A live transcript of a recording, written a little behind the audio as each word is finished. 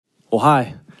Well,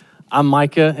 hi, I'm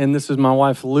Micah, and this is my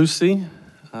wife, Lucy.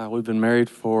 We've been married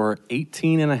for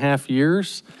 18 and a half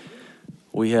years.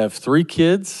 We have 3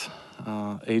 kids,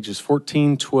 ages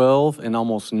 14, 12, and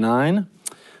almost 9.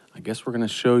 I guess we're going to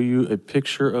show you a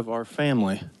picture of our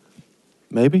family.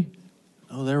 Maybe?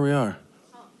 Oh, there we are.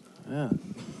 Yeah.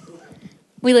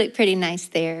 We look pretty nice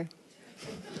there.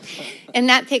 In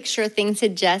that picture, things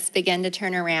had just begun to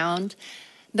turn around.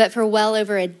 But for well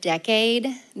over a decade,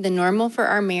 the normal for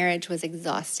our marriage was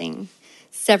exhausting.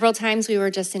 Several times we were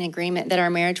just in agreement that our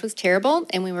marriage was terrible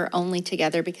and we were only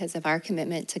together because of our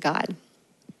commitment to God.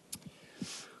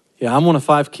 Yeah, I'm one of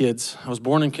 5 kids. I was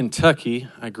born in Kentucky.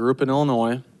 I grew up in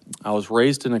Illinois. I was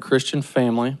raised in a Christian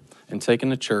family and taken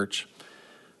to church.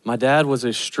 My dad was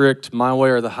a strict my way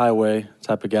or the highway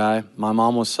type of guy. My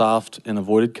mom was soft and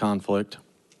avoided conflict.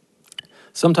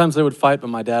 Sometimes they would fight, but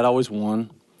my dad always won.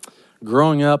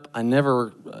 Growing up,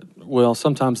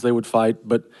 sometimes they would fight,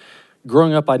 but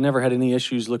growing up, I never had any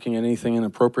issues looking at anything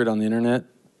inappropriate on the internet,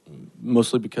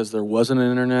 mostly because there wasn't an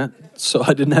internet, so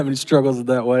I didn't have any struggles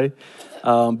that way.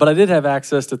 But I did have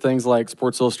access to things like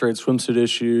Sports Illustrated swimsuit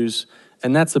issues,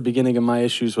 and that's the beginning of my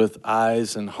issues with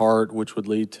eyes and heart, which would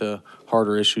lead to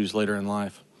harder issues later in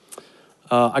life.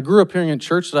 I grew up hearing in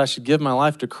church that I should give my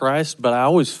life to Christ, but I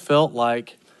always felt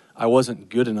like I wasn't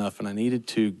good enough and I needed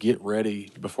to get ready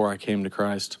before I came to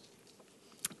Christ.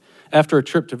 After a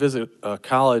trip to visit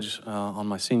college on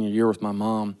my senior year with my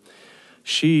mom,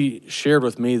 she shared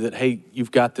with me that, hey,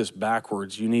 you've got this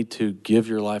backwards. You need to give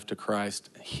your life to Christ.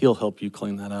 He'll help you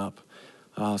clean that up.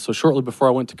 So shortly before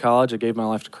I went to college, I gave my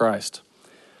life to Christ.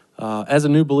 As a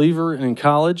new believer in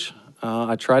college,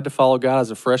 I tried to follow God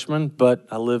as a freshman, but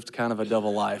I lived kind of a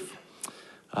double life.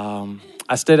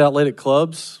 I stayed out late at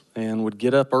clubs and would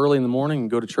get up early in the morning and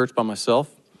go to church by myself.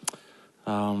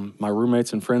 My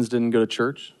roommates and friends didn't go to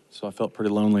church, so I felt pretty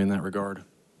lonely in that regard.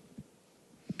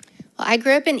 Well, I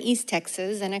grew up in East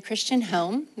Texas in a Christian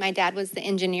home. My dad was the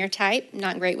engineer type,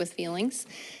 not great with feelings.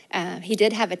 He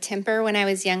did have a temper when I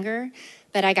was younger,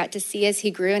 but I got to see as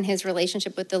he grew in his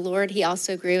relationship with the Lord, he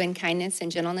also grew in kindness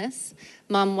and gentleness.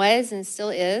 Mom was and still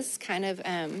is kind of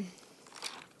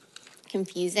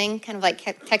confusing, kind of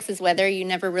like Texas weather. You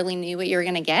never really knew what you were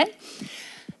going to get.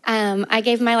 I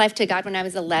gave my life to God when I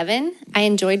was 11. I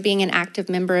enjoyed being an active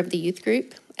member of the youth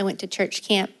group. I went to church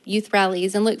camp, youth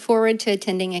rallies, and looked forward to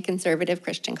attending a conservative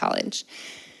Christian college.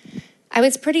 I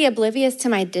was pretty oblivious to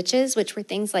my ditches, which were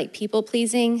things like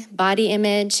people-pleasing, body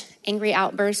image, angry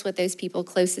outbursts with those people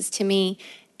closest to me,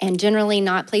 and generally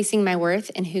not placing my worth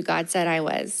in who God said I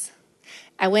was.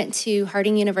 I went to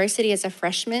Harding University as a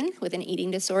freshman with an eating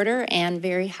disorder and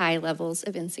very high levels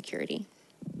of insecurity.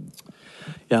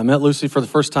 Yeah, I met Lucy for the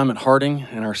first time at Harding,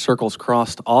 and our circles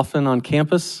crossed often on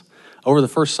campus. Over the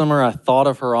first summer, I thought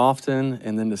of her often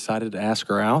and then decided to ask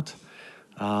her out.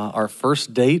 Our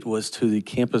first date was to the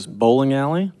campus bowling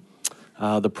alley.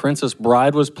 The Princess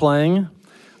Bride was playing.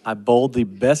 I bowled the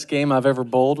best game I've ever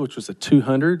bowled, which was a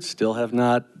 200. Still have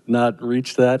not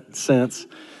reached that since.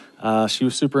 She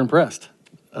was super impressed.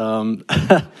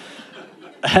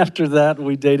 After that,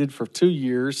 we dated for 2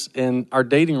 years, and our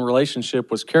dating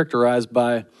relationship was characterized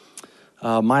by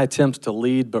my attempts to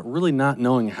lead, but really not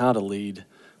knowing how to lead.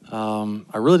 I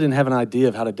really didn't have an idea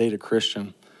of how to date a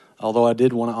Christian, although I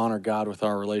did want to honor God with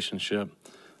our relationship.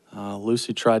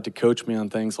 Lucy tried to coach me on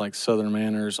things like Southern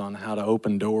manners, on how to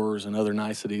open doors and other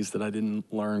niceties that I didn't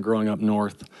learn growing up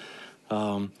north.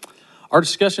 Our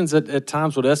discussions at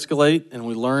times would escalate, and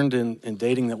we learned in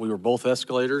dating that we were both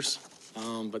escalators.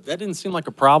 But that didn't seem like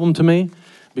a problem to me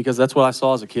because that's what I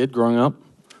saw as a kid growing up.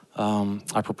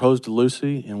 I proposed to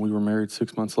Lucy, and we were married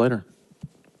 6 months later.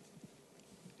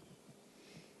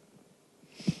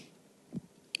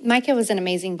 Micah was an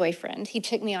amazing boyfriend. He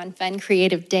took me on fun,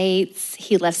 creative dates.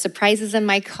 He left surprises in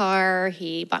my car.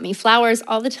 He bought me flowers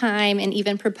all the time and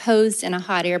even proposed in a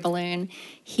hot air balloon.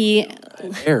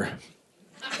 Air.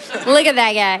 Look at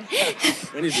that guy.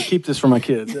 I need to keep this for my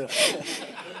kids. Yeah.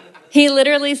 He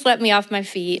literally swept me off my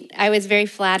feet. I was very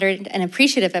flattered and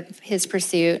appreciative of his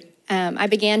pursuit. I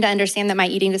began to understand that my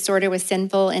eating disorder was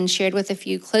sinful and shared with a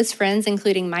few close friends,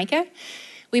 including Micah.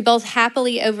 We both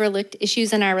happily overlooked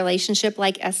issues in our relationship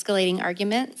like escalating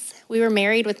arguments. We were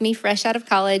married with me fresh out of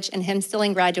college and him still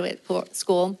in graduate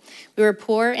school. We were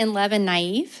poor in love and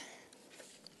naive.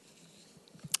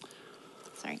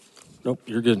 Sorry. Nope,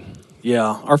 you're good. Yeah,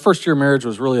 our first year of marriage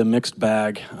was really a mixed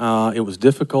bag. It was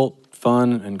difficult,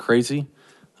 fun, and crazy.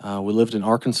 We lived in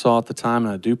Arkansas at the time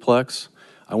in a duplex.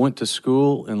 I went to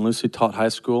school, and Lucy taught high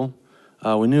school.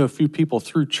 We knew a few people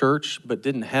through church, but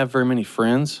didn't have very many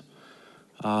friends.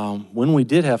 When we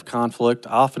did have conflict,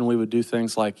 often we would do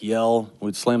things like yell,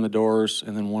 we'd slam the doors,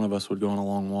 and then one of us would go on a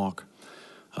long walk.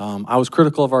 I was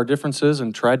critical of our differences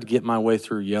and tried to get my way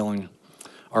through yelling.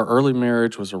 Our early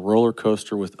marriage was a roller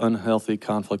coaster with unhealthy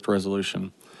conflict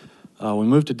resolution. We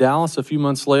moved to Dallas a few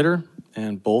months later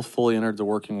and both fully entered the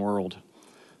working world.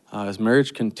 As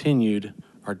marriage continued,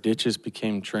 our ditches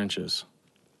became trenches.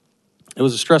 It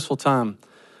was a stressful time.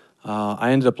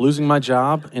 I ended up losing my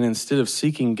job, and instead of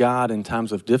seeking God in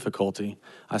times of difficulty,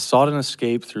 I sought an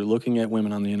escape through looking at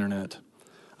women on the internet.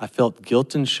 I felt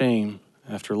guilt and shame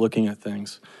after looking at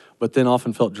things, but then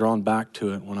often felt drawn back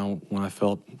to it when I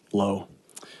felt low.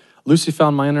 Lucy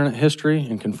found my internet history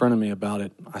and confronted me about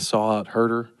it. I saw how it hurt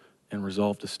her and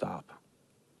resolved to stop.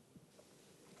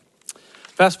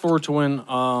 Fast forward to when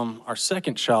our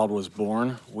second child was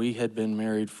born. We had been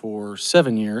married for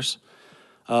 7 years.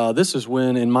 This is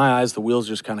when, in my eyes, the wheels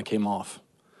just kind of came off.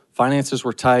 Finances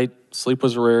were tight, sleep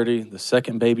was a rarity, the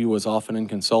second baby was often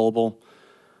inconsolable,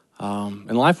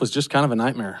 and life was just kind of a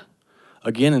nightmare.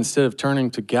 Again, instead of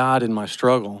turning to God in my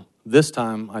struggle, this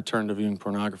time I turned to viewing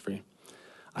pornography.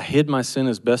 I hid my sin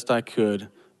as best I could,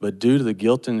 but due to the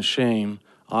guilt and shame,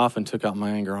 I often took out my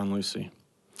anger on Lucy.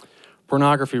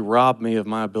 Pornography robbed me of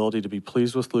my ability to be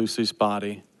pleased with Lucy's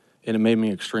body, and it made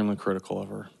me extremely critical of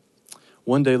her.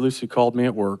 One day, Lucy called me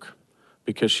at work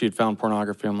because she had found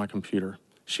pornography on my computer.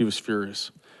 She was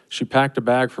furious. She packed a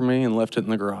bag for me and left it in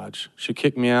the garage. She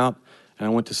kicked me out, and I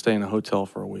went to stay in a hotel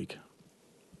for a week.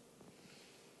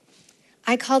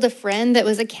 I called a friend that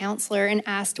was a counselor and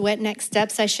asked what next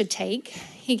steps I should take.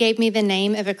 He gave me the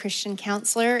name of a Christian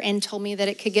counselor and told me that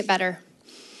it could get better.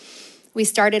 We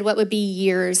started what would be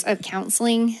years of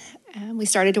counseling. We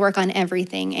started to work on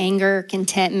everything: anger,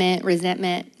 contentment,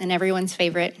 resentment, and everyone's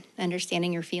favorite,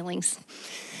 understanding your feelings.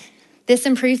 This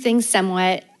improved things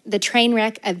somewhat. The train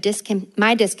wreck of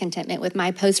my discontentment with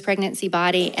my post-pregnancy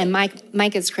body and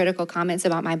Micah's critical comments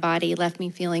about my body left me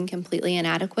feeling completely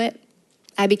inadequate.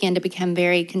 I began to become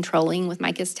very controlling with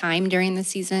Micah's time during the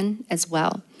season as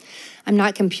well. I'm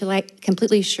not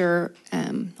completely sure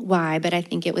why, but I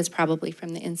think it was probably from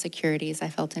the insecurities I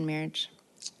felt in marriage.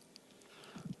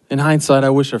 In hindsight, I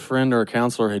wish a friend or a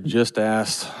counselor had just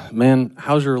asked, man,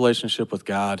 how's your relationship with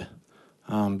God?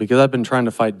 Because I've been trying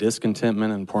to fight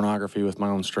discontentment and pornography with my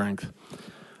own strength.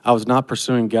 I was not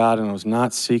pursuing God, and I was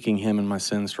not seeking Him in my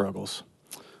sin struggles.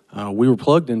 We were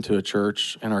plugged into a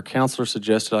church, and our counselor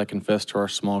suggested I confess to our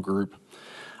small group.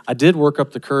 I did work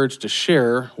up the courage to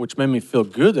share, which made me feel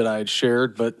good that I had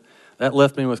shared, but that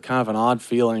left me with kind of an odd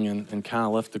feeling and kind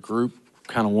of left the group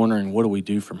kind of wondering, what do we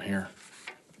do from here?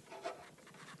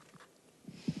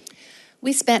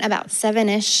 We spent about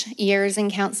 7-ish years in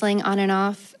counseling on and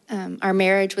off. Our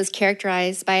marriage was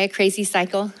characterized by a crazy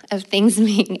cycle of things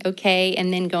being okay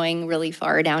and then going really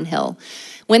far downhill.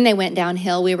 When they went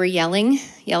downhill, we were yelling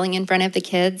in front of the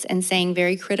kids and saying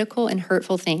very critical and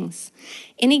hurtful things.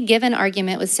 Any given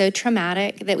argument was so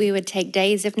traumatic that we would take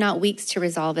days, if not weeks, to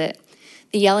resolve it.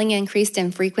 The yelling increased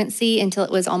in frequency until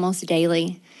it was almost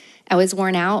daily. I was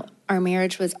worn out. Our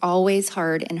marriage was always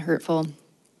hard and hurtful.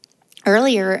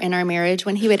 Earlier in our marriage,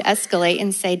 when he would escalate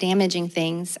and say damaging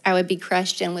things, I would be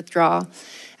crushed and withdraw.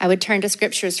 I would turn to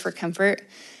scriptures for comfort.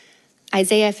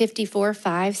 Isaiah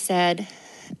 54:5 said,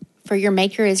 "For your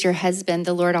maker is your husband,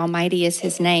 the Lord Almighty is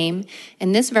his name."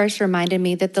 And this verse reminded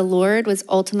me that the Lord was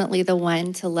ultimately the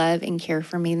one to love and care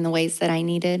for me in the ways that I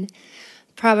needed.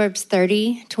 Proverbs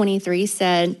 30:23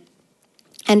 said,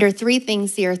 "Under 3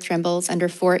 things the earth trembles, under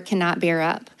 4 it cannot bear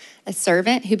up: a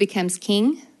servant who becomes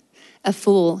king, a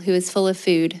fool who is full of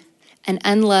food, an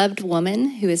unloved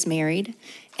woman who is married,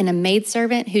 and a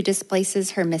maidservant who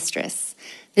displaces her mistress."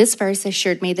 This verse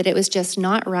assured me that it was just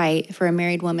not right for a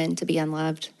married woman to be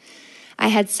unloved. I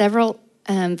had several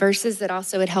verses that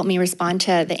also would help me respond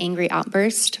to the angry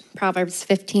outburst. Proverbs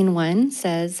 15:1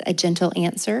 says, "A gentle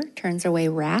answer turns away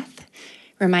wrath,"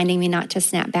 reminding me not to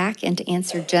snap back and to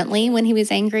answer gently when he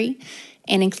was angry.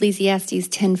 And Ecclesiastes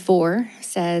 10:4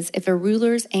 says, "If a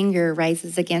ruler's anger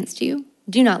rises against you,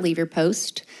 do not leave your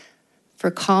post,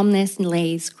 for calmness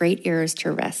lays great errors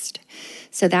to rest."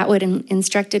 So that would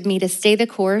instructed me to stay the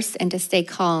course and to stay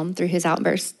calm through his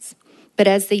outbursts. But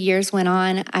as the years went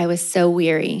on, I was so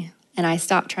weary, and I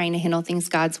stopped trying to handle things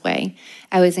God's way.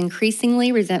 I was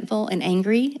increasingly resentful and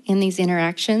angry in these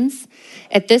interactions.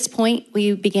 At this point,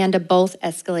 we began to both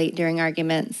escalate during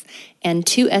arguments, and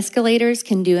 2 escalators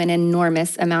can do an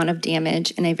enormous amount of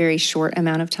damage in a very short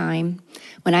amount of time.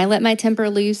 When I let my temper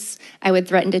loose, I would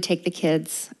threaten to take the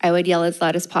kids. I would yell as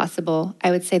loud as possible.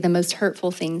 I would say the most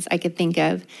hurtful things I could think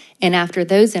of. And after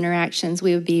those interactions,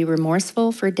 we would be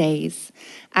remorseful for days.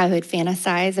 I would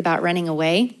fantasize about running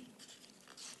away.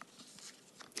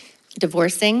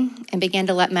 divorcing, and began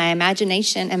to let my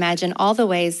imagination imagine all the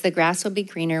ways the grass would be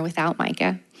greener without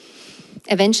Micah.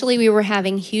 Eventually, we were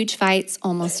having huge fights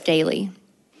almost daily.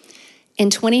 In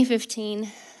 2015,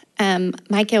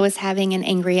 Micah was having an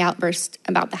angry outburst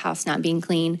about the house not being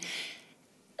clean.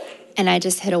 And I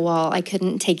just hit a wall. I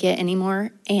couldn't take it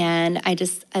anymore. And I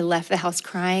left the house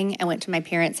crying. I went to my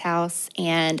parents' house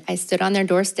and I stood on their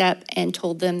doorstep and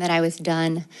told them that I was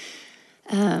done.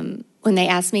 When they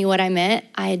asked me what I meant,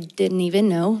 I didn't even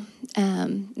know.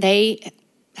 They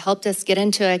helped us get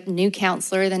into a new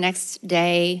counselor the next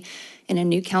day in a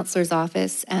new counselor's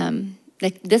office.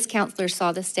 This counselor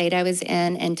saw the state I was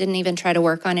in and didn't even try to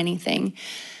work on anything.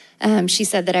 She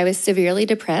said that I was severely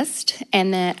depressed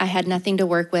and that I had nothing to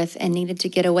work with and needed to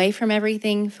get away from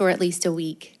everything for at least a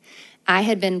week. I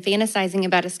had been fantasizing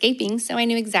about escaping, so I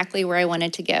knew exactly where I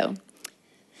wanted to go.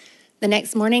 The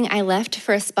next morning, I left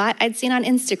for a spot I'd seen on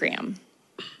Instagram,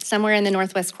 somewhere in the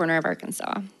northwest corner of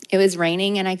Arkansas. It was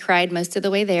raining, and I cried most of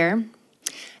the way there.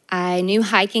 I knew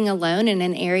hiking alone in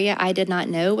an area I did not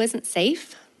know wasn't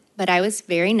safe, but I was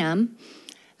very numb.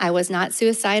 I was not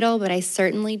suicidal, but I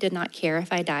certainly did not care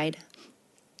if I died.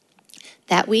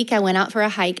 That week, I went out for a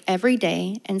hike every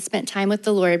day and spent time with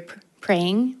the Lord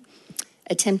praying,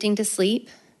 attempting to sleep,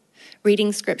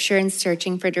 reading scripture, and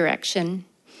searching for direction.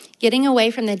 Getting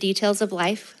away from the details of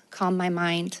life calmed my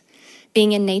mind.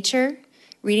 Being in nature,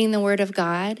 reading the Word of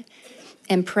God,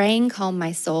 and praying calmed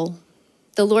my soul.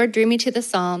 The Lord drew me to the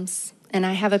Psalms, and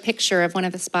I have a picture of one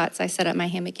of the spots I set up my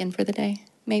hammock in for the day.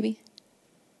 Maybe?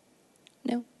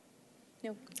 No?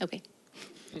 Okay.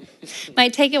 My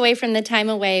takeaway from the time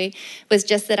away was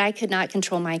just that I could not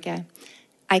control Micah.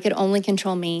 I could only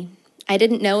control me. I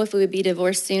didn't know if we would be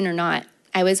divorced soon or not.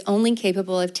 I was only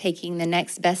capable of taking the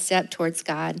next best step towards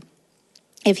God.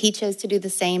 If he chose to do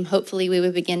the same, hopefully we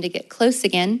would begin to get close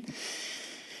again.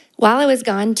 While I was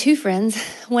gone, two friends,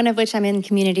 one of which I'm in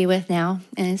community with now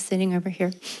and is sitting over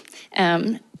here,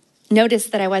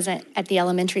 noticed that I wasn't at the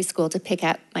elementary school to pick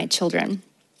up my children.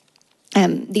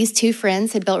 These two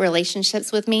friends had built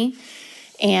relationships with me,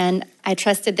 and I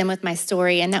trusted them with my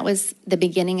story, and that was the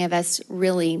beginning of us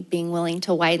really being willing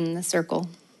to widen the circle.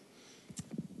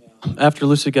 After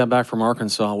Lucy got back from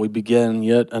Arkansas, we began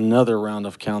yet another round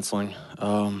of counseling.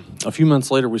 A few months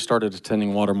later, we started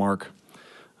attending Watermark.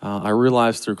 I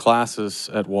realized through classes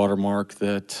at Watermark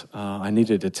that I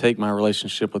needed to take my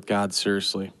relationship with God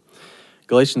seriously.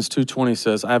 Galatians 2:20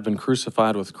 says, I have been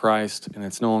crucified with Christ, and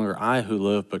it's no longer I who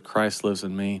live, but Christ lives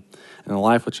in me. And the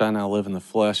life which I now live in the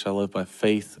flesh, I live by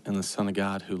faith in the Son of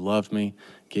God who loved me,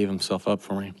 gave himself up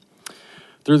for me.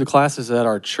 Through the classes at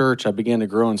our church, I began to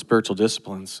grow in spiritual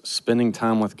disciplines, spending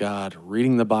time with God,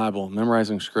 reading the Bible,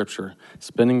 memorizing Scripture,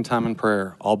 spending time in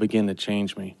prayer, all began to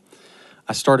change me.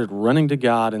 I started running to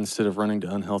God instead of running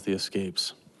to unhealthy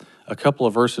escapes. A couple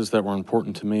of verses that were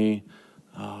important to me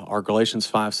are Galatians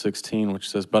 5:16, which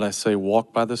says, But I say,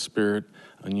 walk by the Spirit,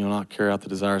 and you'll not carry out the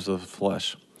desires of the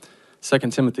flesh.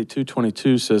 2 Timothy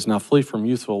 2:22 says, Now flee from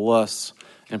youthful lusts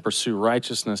and pursue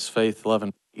righteousness, faith, love,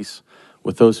 and peace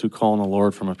with those who call on the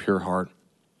Lord from a pure heart.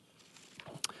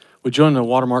 We joined the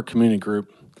Watermark community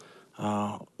group.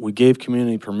 We gave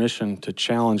community permission to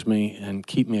challenge me and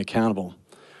keep me accountable.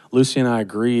 Lucy and I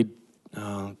agreed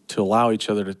to allow each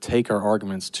other to take our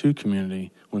arguments to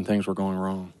community when things were going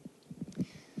wrong.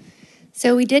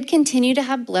 So we did continue to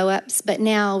have blow-ups, but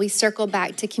now we circle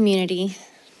back to community.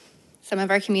 Some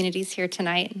of our communities here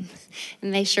tonight,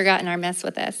 and they sure got in our mess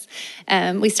with us.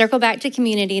 We circle back to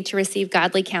community to receive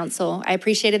godly counsel. I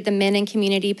appreciated the men in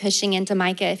community pushing into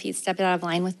Micah if he stepped out of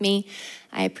line with me.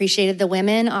 I appreciated the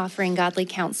women offering godly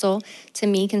counsel to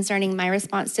me concerning my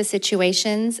response to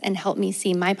situations and helped me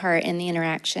see my part in the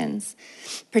interactions.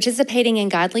 Participating in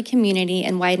godly community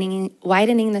and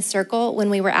widening the circle when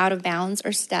we were out of bounds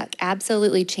or stuck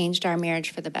absolutely changed our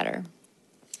marriage for the better.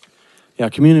 Yeah,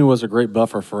 community was a great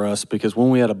buffer for us because when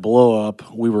we had a blow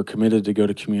up, we were committed to go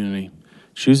to community.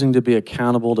 Choosing to be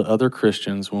accountable to other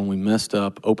Christians when we messed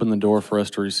up opened the door for us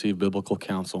to receive biblical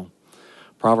counsel.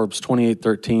 Proverbs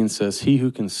 28:13 says, He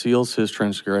who conceals his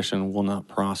transgression will not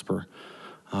prosper,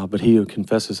 but he who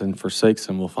confesses and forsakes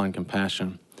them will find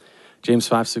compassion. James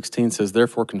 5:16 says,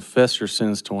 Therefore confess your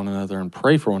sins to one another and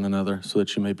pray for one another so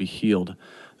that you may be healed.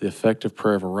 The effective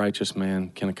prayer of a righteous man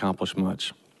can accomplish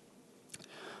much.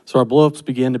 So our blow-ups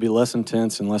began to be less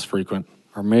intense and less frequent.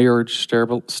 Our marriage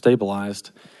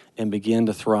stabilized and began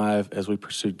to thrive as we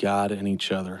pursued God and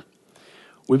each other.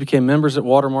 We became members at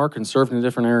Watermark and served in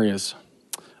different areas.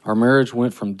 Our marriage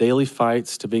went from daily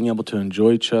fights to being able to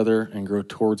enjoy each other and grow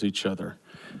towards each other.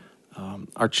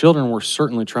 Our children were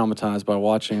certainly traumatized by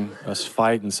watching us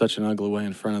fight in such an ugly way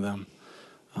in front of them.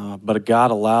 but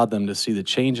God allowed them to see the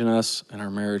change in us and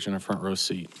our marriage in a front row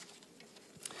seat.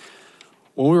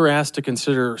 When we were asked to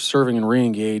consider serving and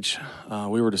re-engage,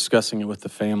 we were discussing it with the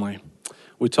family.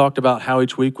 We talked about how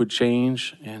each week would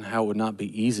change and how it would not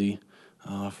be easy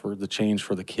for the change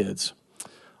for the kids.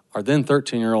 Our then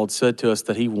 13-year-old said to us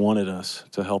that he wanted us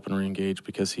to help and re-engage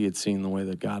because he had seen the way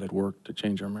that God had worked to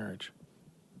change our marriage.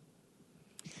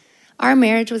 Our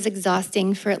marriage was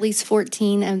exhausting for at least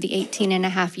 14 of the 18 and a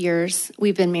half years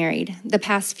we've been married. The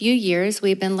past few years,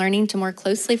 we've been learning to more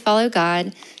closely follow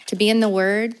God, to be in the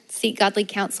Word, seek godly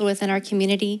counsel within our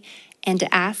community, and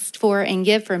to ask for and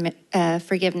give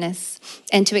forgiveness,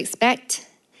 and to expect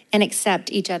and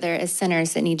accept each other as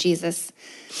sinners that need Jesus.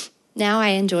 Now I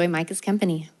enjoy Micah's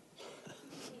company.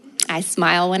 I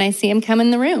smile when I see him come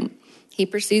in the room. He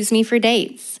pursues me for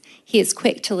dates. He is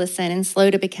quick to listen and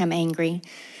slow to become angry.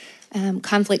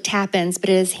 Conflict happens, but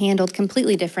it is handled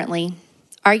completely differently.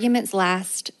 Arguments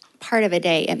last part of a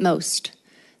day at most.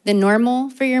 The normal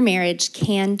for your marriage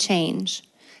can change.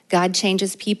 God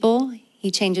changes people. He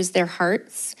changes their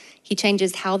hearts. He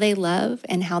changes how they love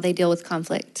and how they deal with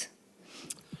conflict.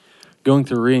 Going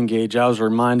through re-engage, I was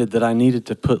reminded that I needed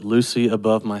to put Lucy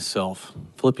above myself.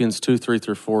 Philippians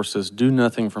 2:3-4 says, "Do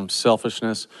nothing from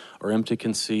selfishness or empty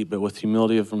conceit, but with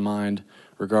humility of mind,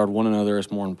 regard one another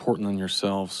as more important than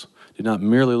yourselves. Do not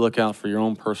merely look out for your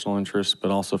own personal interests, but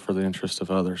also for the interests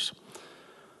of others."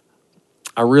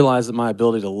 I realize that my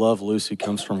ability to love Lucy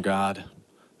comes from God.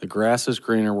 The grass is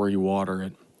greener where you water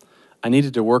it. I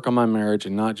needed to work on my marriage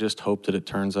and not just hope that it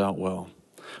turns out well.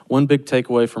 One big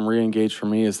takeaway from re-engage for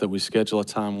me is that we schedule a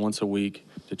time once a week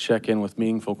to check in with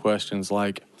meaningful questions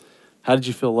like, how did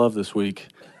you feel loved this week?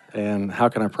 And how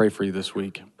can I pray for you this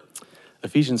week?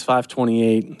 Ephesians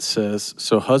 5:28 says,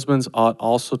 "So husbands ought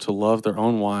also to love their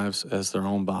own wives as their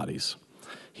own bodies.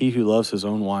 He who loves his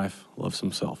own wife loves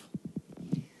himself."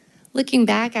 Looking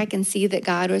back, I can see that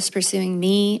God was pursuing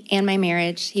me and my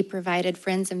marriage. He provided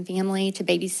friends and family to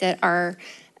babysit our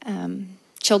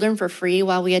children for free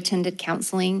while we attended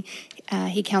counseling.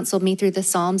 He counseled me through the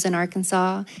Psalms in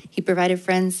Arkansas. He provided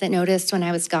friends that noticed when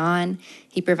I was gone.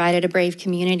 He provided a brave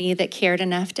community that cared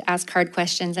enough to ask hard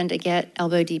questions and to get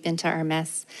elbow deep into our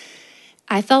mess.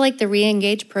 I felt like the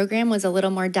Re-Engage program was a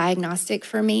little more diagnostic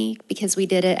for me because we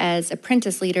did it as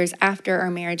apprentice leaders after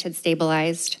our marriage had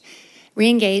stabilized.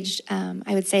 Re-Engage, I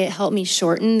would say it helped me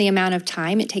shorten the amount of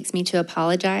time it takes me to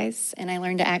apologize, and I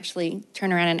learned to actually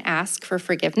turn around and ask for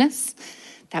forgiveness.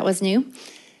 That was new.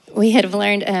 We had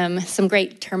learned some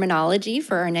great terminology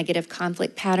for our negative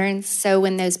conflict patterns, so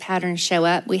when those patterns show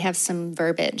up, we have some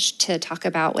verbiage to talk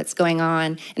about what's going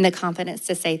on and the confidence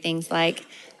to say things like,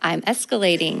 "I'm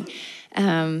escalating.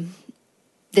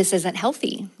 This isn't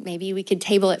healthy. Maybe we could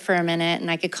table it for a minute and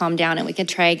I could calm down and we could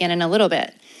try again in a little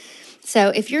bit." So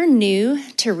if you're new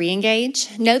to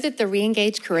Re-Engage, know that the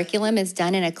Re-Engage curriculum is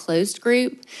done in a closed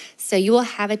group, so you will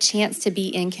have a chance to be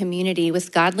in community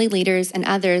with godly leaders and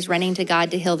others running to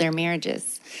God to heal their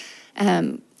marriages.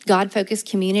 God-focused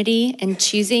community and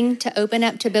choosing to open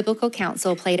up to biblical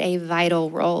counsel played a vital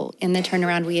role in the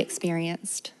turnaround we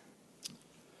experienced.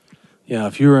 Yeah,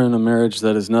 if you're in a marriage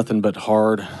that is nothing but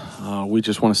hard, we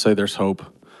just want to say there's hope.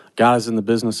 God is in the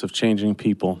business of changing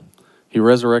people. He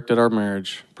resurrected our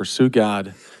marriage. Pursue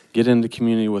God. Get into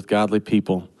community with godly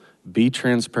people. Be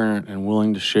transparent and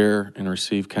willing to share and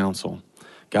receive counsel.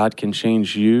 God can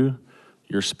change you,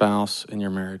 your spouse, and your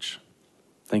marriage.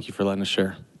 Thank you for letting us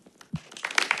share.